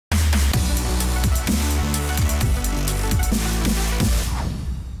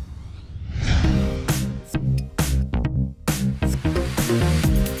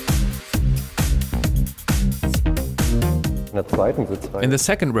In the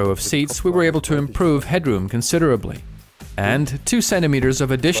second row of seats, we were able to improve headroom considerably. And 2 centimeters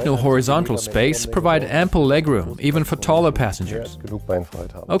of additional horizontal space provide ample legroom, even for taller passengers.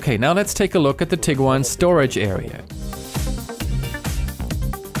 Okay, now let's take a look at the Tiguan storage area.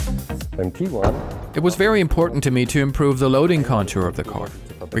 It was very important to me to improve the loading contour of the car.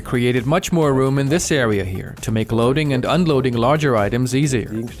 We created much more room in this area here to make loading and unloading larger items easier.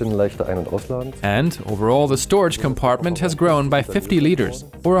 And overall, the storage compartment has grown by 50 liters,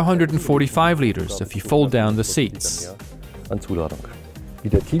 or 145 liters if you fold down the seats.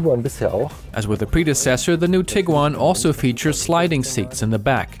 As with the predecessor, the new Tiguan also features sliding seats in the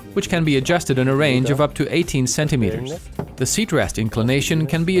back, which can be adjusted in a range of up to 18 centimeters. The seat rest inclination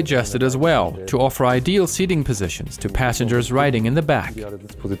can be adjusted as well, to offer ideal seating positions to passengers riding in the back.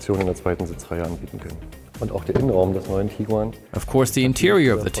 Of course, the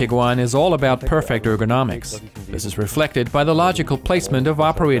interior of the Tiguan is all about perfect ergonomics. This is reflected by the logical placement of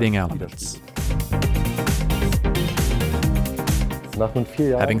operating elements.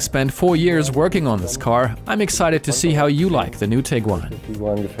 Having spent 4 years working on this car, I'm excited to see how you like the new Tiguan.